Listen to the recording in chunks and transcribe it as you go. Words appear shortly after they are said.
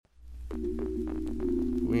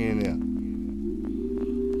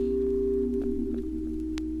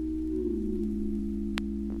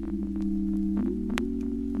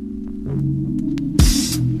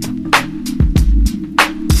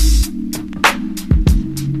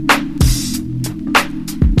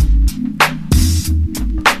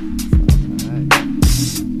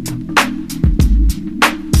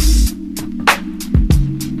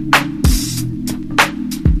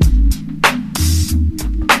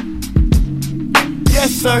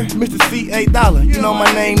sir, Mr. C.A. Dollar. You know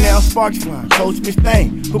my name now, Sparks flying. Coach Miss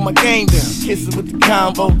Thing, put my game down. Kissing with the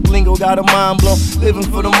convo, lingo got a mind blown. Living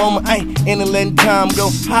for the moment, ain't into letting time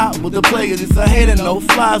go. Hot with the players, it's a hater, no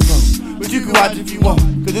fly zone. But you can watch if you want,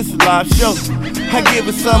 cause it's a live show. I give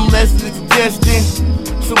it some lessons and suggestions,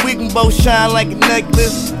 so we can both shine like a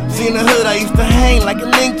necklace. See in the hood, I used to hang like a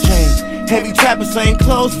link chain. Heavy trapping, same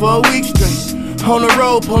clothes for a week straight. On the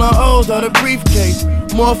road, pulling O's out of briefcase.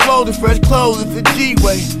 More folded, fresh clothes, it's a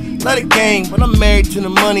G-way. Let it gang, but I'm married to the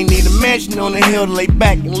money. Need a mansion on the hill to lay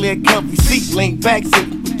back and lay a comfy seat. Link back,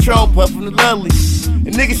 sitting Patron, puffing the lovely.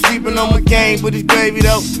 And niggas sleeping on my game, but it's gravy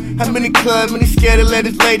though. I'm in the club and he's scared to let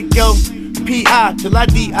his lady go. P.I. till I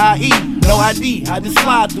D.I.E. No ID, I just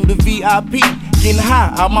slide through the VIP. Getting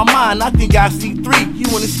high, out my mind, I think I see three. You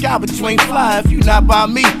in the sky, but you ain't fly if you not by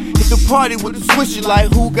me. It's a party with a swisher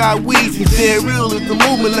like who got weeds. If they're real, it's the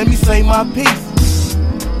movement, let me say my piece.